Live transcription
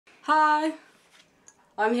Hi,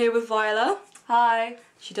 I'm here with Viola. Hi.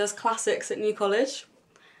 She does classics at New College.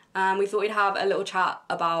 And we thought we'd have a little chat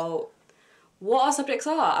about what our subjects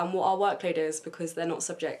are and what our workload is, because they're not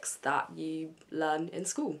subjects that you learn in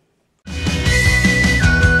school.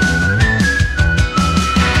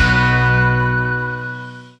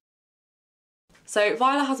 So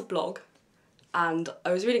Viola has a blog, and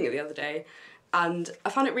I was reading it the other day, and I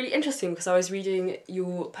found it really interesting because I was reading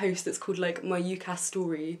your post that's called like my UCAS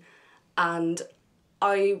story, and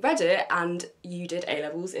I read it, and you did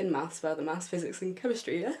A-levels in maths, further maths, physics and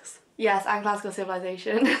chemistry, yes? Yes, and classical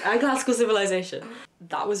civilization. And classical civilization.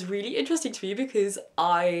 That was really interesting to me because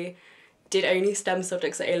I did only STEM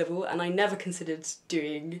subjects at A-level and I never considered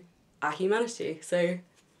doing a humanity. So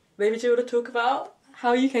maybe do you want to talk about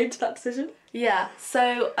how you came to that decision? Yeah,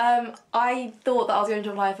 so I thought that I was going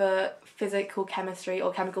to apply for physical chemistry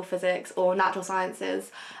or chemical physics or natural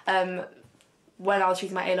sciences when I was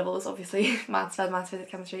choosing my A-levels, obviously, maths, physics,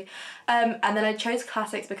 chemistry. And then I chose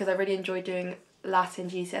classics because I really enjoyed doing Latin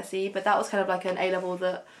GCSE, but that was kind of like an A-level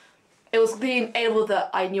that, it was the A-level that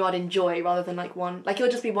I knew I'd enjoy rather than like one, like it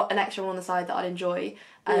would just be an extra one on the side that I'd enjoy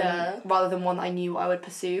rather than one that I knew I would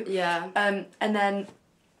pursue. Yeah. And then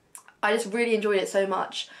I just really enjoyed it so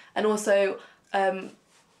much. And also, when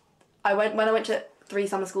I went to 3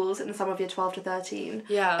 summer schools in the summer of year 12 to 13,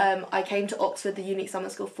 I came to Oxford, the unique summer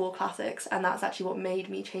school for classics, and that's actually what made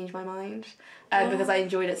me change my mind because I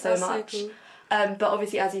enjoyed it so much. So cool. But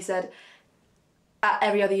obviously, as you said, at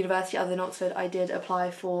every other university other than Oxford, I did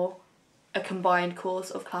apply for a combined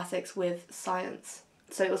course of classics with science.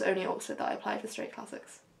 So it was only at Oxford that I applied for straight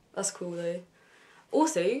classics. That's cool though.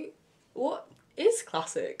 Also, what is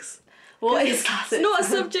classics? What is classics? It's not a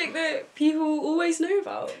subject that people always know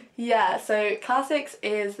about. Yeah, so classics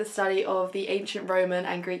is the study of the ancient Roman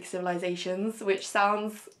and Greek civilizations, which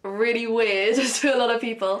sounds really weird to a lot of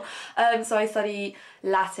people. So I study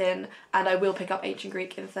Latin, and I will pick up ancient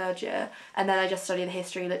Greek in 3rd year, and then I just study the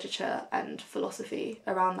history, literature and philosophy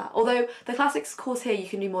around that. Although the classics course here you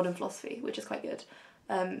can do modern philosophy, which is quite good.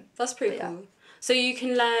 That's pretty cool. Yeah. So you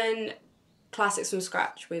can learn classics from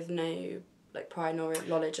scratch with no like prior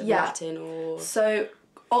knowledge of Latin or... So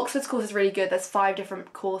Oxford's course is really good. There's 5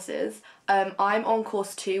 different courses. I'm on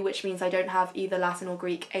course 2, which means I don't have either Latin or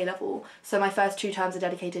Greek A-level. So my first 2 terms are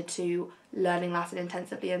dedicated to learning Latin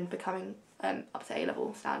intensively and becoming up to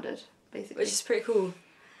A-level standard, basically. Which is pretty cool.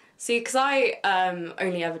 See, because I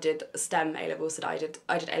only ever did STEM A-levels, that I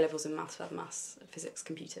did A-levels in maths, further maths, physics,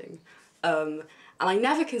 computing. And I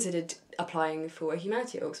never considered applying for a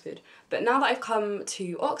humanity at Oxford. But now that I've come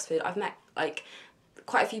to Oxford, I've met like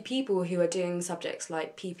quite a few people who are doing subjects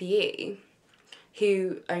like PPE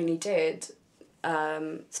who only did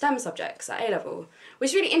STEM subjects at A-level,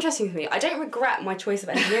 which is really interesting for me. I don't regret my choice of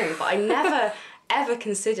engineering, but I never ever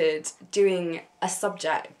considered doing a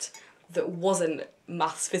subject that wasn't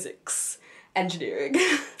maths, physics, engineering.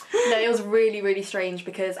 No, it was really, really strange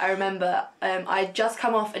because I remember I'd just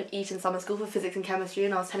come off an Eton summer school for physics and chemistry,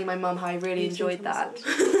 and I was telling my mum how I really enjoyed that.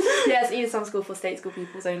 Yes, Eton summer school for state school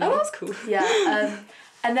pupils only. Oh, that's cool. Yeah.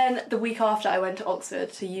 And then the week after I went to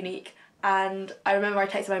Oxford, to Unique, and I remember I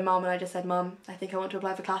texted my mum and I just said, "Mum, I think I want to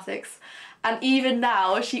apply for classics." And even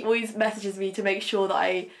now, she always messages me to make sure that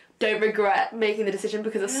I don't regret making the decision,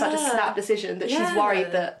 because it's such a snap decision that she's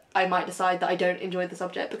worried that I might decide that I don't enjoy the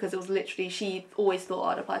subject, because it was literally, she always thought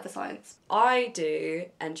I'd apply for science. I do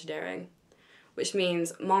engineering, which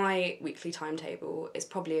means my weekly timetable is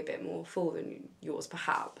probably a bit more full than yours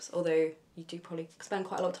perhaps, although you do probably spend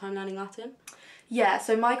quite a lot of time learning Latin. Yeah,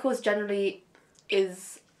 so my course generally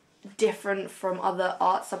is different from other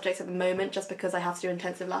art subjects at the moment, just because I have to do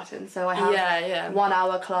intensive Latin. So I have 1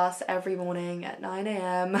 hour class every morning at 9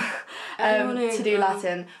 a.m. To do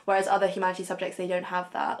Latin, whereas other humanities subjects, they don't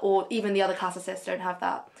have that, or even the other classicists don't have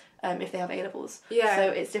that if they have A-levels. Yeah.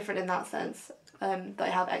 So it's different in that sense, that I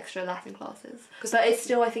have extra Latin classes. But it's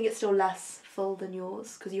still, I think it's still less full than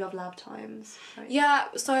yours, because you have lab times, right? Yeah,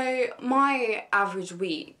 so my average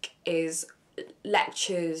week is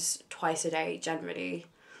lectures twice a day generally.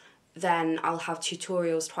 Then I'll have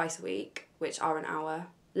tutorials twice a week, which are an hour.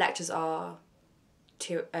 Lectures are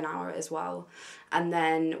an hour as well. And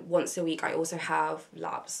then once a week I also have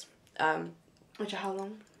labs. Which are how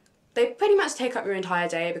long? They pretty much take up your entire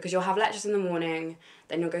day, because you'll have lectures in the morning,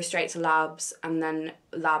 then you'll go straight to labs, and then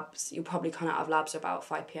labs, you'll probably come out of labs about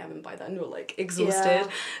 5 p.m. and by then you're like exhausted.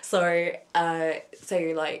 Yeah.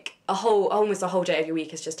 So like almost a whole day of your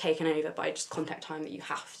week is just taken over by just contact time that you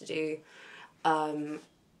have to do.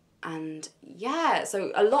 And yeah,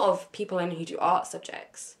 so a lot of people in who do art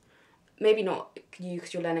subjects, maybe not you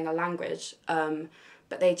because you're learning a language,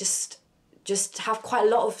 but they just just have quite a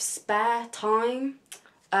lot of spare time,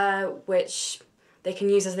 which they can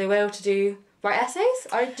use as they will to write essays.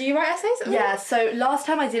 Do you write essays? Yeah, so last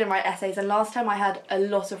time I didn't write essays, and last time I had a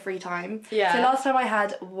lot of free time. Yeah. So last time I had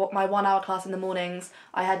my 1 hour class in the mornings,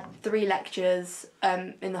 I had 3 lectures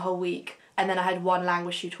in the whole week, and then I had 1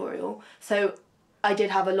 language tutorial. So I did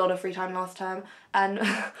have a lot of free time last term, and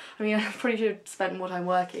I mean, I probably should have spent more time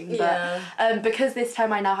working, but because this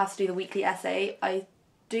time I now have to do the weekly essay, I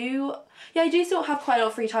do still have quite a lot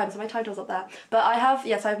of free time, so my title's up there. But I have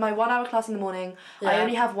my 1 hour class in the morning. Yeah. I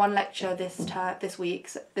only have 1 lecture this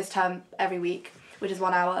term every week, which is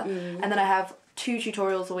 1 hour, and then I have 2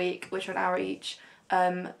 tutorials a week, which are an hour each,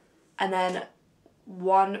 and then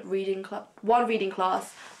one reading class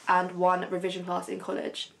and 1 revision class in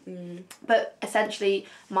college. But essentially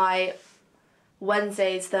my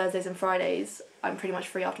Wednesdays, Thursdays and Fridays I'm pretty much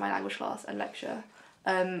free after my language class and lecture.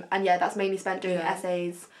 And yeah, that's mainly spent doing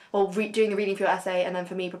essays, or doing the reading for your essay, and then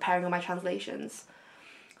for me preparing all my translations.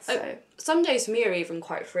 So some days for me are even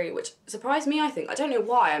quite free, which surprised me, I think. I don't know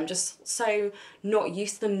why, I'm just so not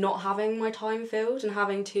used to them not having my time filled and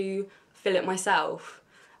having to fill it myself.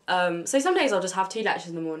 So some days I'll just have 2 lectures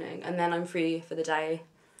in the morning and then I'm free for the day.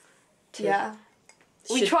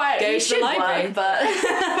 We try it. Go to the library, work,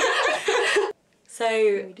 but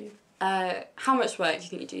so how much work do you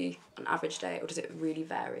think you do on an average day, or does it really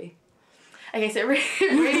vary? Okay, so it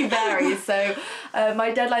really varies. So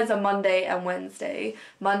my deadlines are Monday and Wednesday.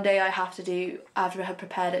 Monday I have to have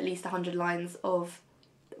prepared at least 100 lines of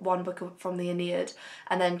 1 book from the Aeneid,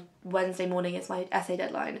 and then Wednesday morning is my essay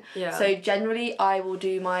deadline. Yeah. So generally I will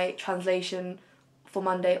do my translation for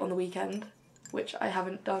Monday on the weekend, which I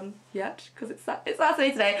haven't done yet because it's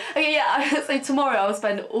Saturday today. Okay, yeah, so tomorrow I'll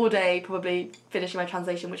spend all day probably finishing my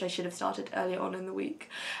translation, which I should have started earlier on in the week.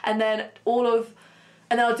 And then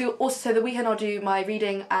I'll do also, the weekend I'll do my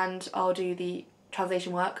reading and I'll do the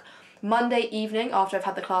translation work. Monday evening, after I've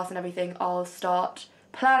had the class and everything, I'll start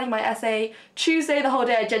planning my essay. Tuesday, the whole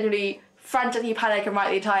day, I genuinely frantically panic and write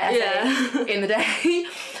the entire essay in the day.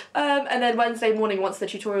 And then Wednesday morning, once the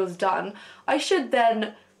tutorial's done, I should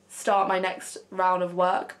then start my next round of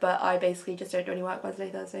work, but I basically just don't do any work Wednesday,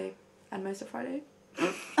 Thursday, and most of Friday.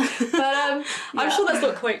 But I'm sure that's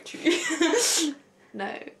not quite true.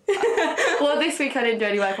 No. Well, this week I didn't do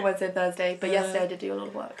any work on Wednesday and Thursday, but yesterday I did do a lot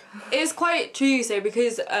of work. It's quite true, so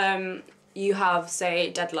because you have,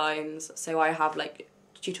 say, deadlines, so I have like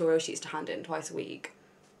tutorial sheets to hand in twice a week.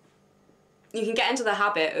 You can get into the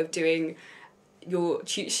habit of doing your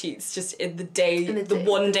cheat sheets just in the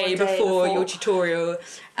one day before your tutorial,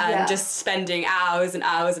 and just spending hours and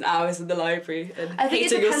hours and hours in the library and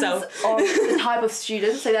hating yourself. On the type of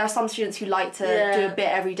student. So there are some students who like to do a bit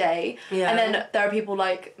every day, and then there are people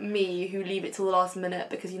like me who leave it till the last minute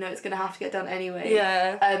because it's going to have to get done anyway.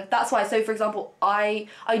 That's why. So for example, I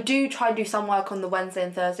do try and do some work on the Wednesday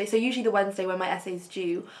and Thursday. So usually the Wednesday when my essay's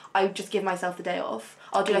due, I just give myself the day off.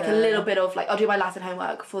 I'll do like a little bit of I'll do my Latin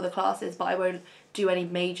homework for the classes, but I won't do any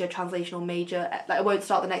major translation or major, I won't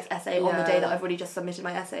start the next essay on the day that I've already just submitted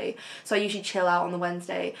my essay. So I usually chill out on the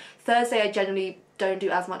Wednesday. Thursday I generally don't do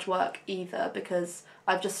as much work either because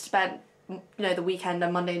I've just spent the weekend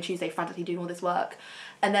and Monday and Tuesday frantically doing all this work.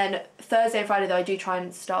 And then Thursday and Friday though I do try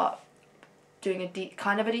and start doing a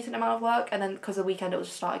decent amount of work, and then because the weekend it will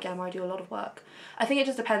just start again where I do a lot of work. I think it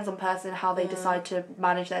just depends on person how they decide to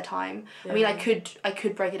manage their time. I mean, I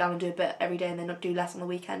could break it down and do a bit every day and then not do less on the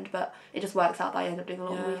weekend, but it just works out that I end up doing a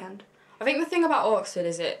lot on the weekend. I think the thing about Oxford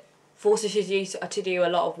is it forces you to do a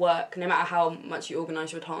lot of work no matter how much you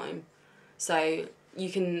organise your time. So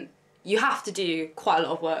you have to do quite a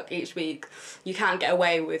lot of work each week. You can't get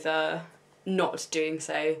away with not doing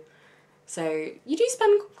so. So you do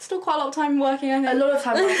spend still quite a lot of time working, I think. A lot of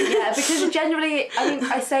time working, yeah. Because generally, I mean,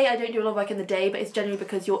 I say I don't do a lot of work in the day, but it's generally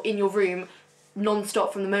because you're in your room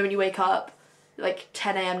non-stop from the moment you wake up, like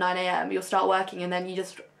 10 a.m, 9 a.m, you'll start working, and then you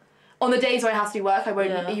just... On the days where I have to do work,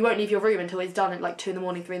 you won't leave your room until it's done at like 2 in the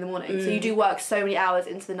morning, 3 in the morning. So you do work so many hours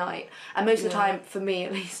into the night. And most of the time, for me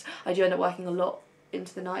at least, I do end up working a lot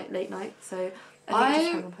into the night, late night. So I think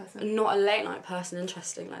it's just one person. I'm not a late night person,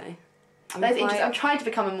 interestingly. That's interesting. I'm trying to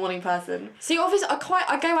become a morning person. See, obviously,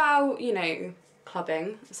 I go out,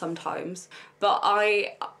 clubbing sometimes, but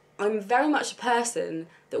I'm very much a person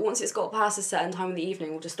that once it's got past a certain time in the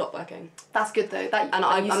evening, will just stop working. That's good though.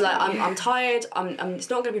 I'm tired. It's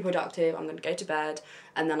not going to be productive. I'm going to go to bed,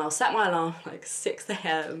 and then I'll set my alarm like 6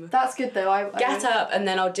 a.m. That's good though. I get up and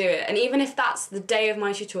then I'll do it. And even if that's the day of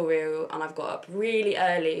my tutorial, and I've got up really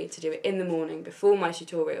early to do it in the morning before my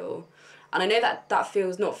tutorial. And I know that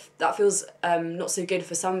feels not so good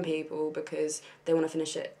for some people because they want to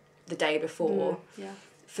finish it the day before. Yeah.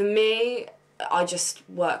 For me, I just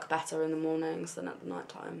work better in the mornings than at the night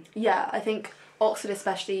time. Yeah, I think Oxford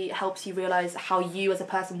especially helps you realise how you as a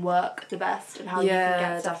person work the best and how you can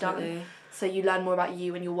get stuff done. So you learn more about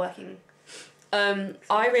you when you're working.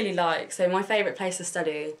 I really like, so my favourite place to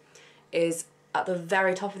study is at the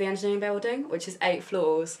very top of the engineering building, which is 8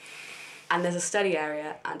 floors, and there's a study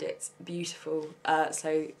area and it's beautiful.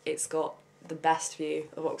 So it's got the best view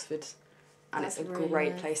of Oxford, and it's a really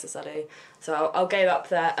great place to study. So I'll go up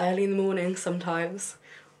there early in the morning sometimes,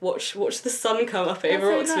 watch the sun come up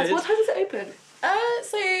over Oxford. Nice. What time does it open?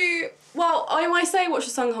 When I say watch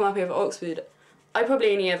the sun come up over Oxford, I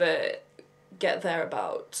probably only ever get there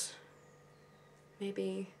about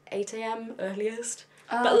maybe 8 AM earliest.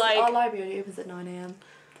 But like our library only opens at 9 AM.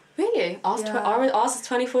 Really? Ours is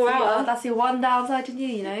 24 hour. Yeah, that's your one downside to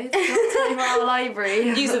you know. It's not 24-hour library.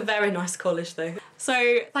 Use a very nice college though.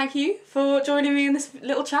 So thank you for joining me in this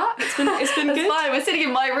little chat. It's been good. It's fine. We're sitting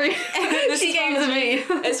in my room. She gave it to me.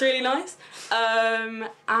 It's really nice.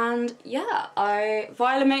 And yeah,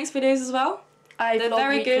 Viola makes videos as well. They're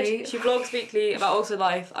very good. She vlogs weekly about Oxford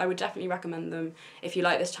life. I would definitely recommend them if you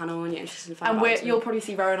like this channel and you're interested in finding out. And you'll probably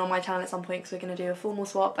see Rowan on my channel at some point because we're going to do a formal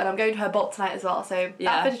swap. And I'm going to her bot tonight as well. So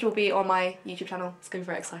that footage will be on my YouTube channel. It's going to be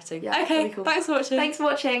very exciting. Yeah, okay, cool. Thanks for watching. Thanks for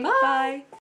watching. Bye. Bye.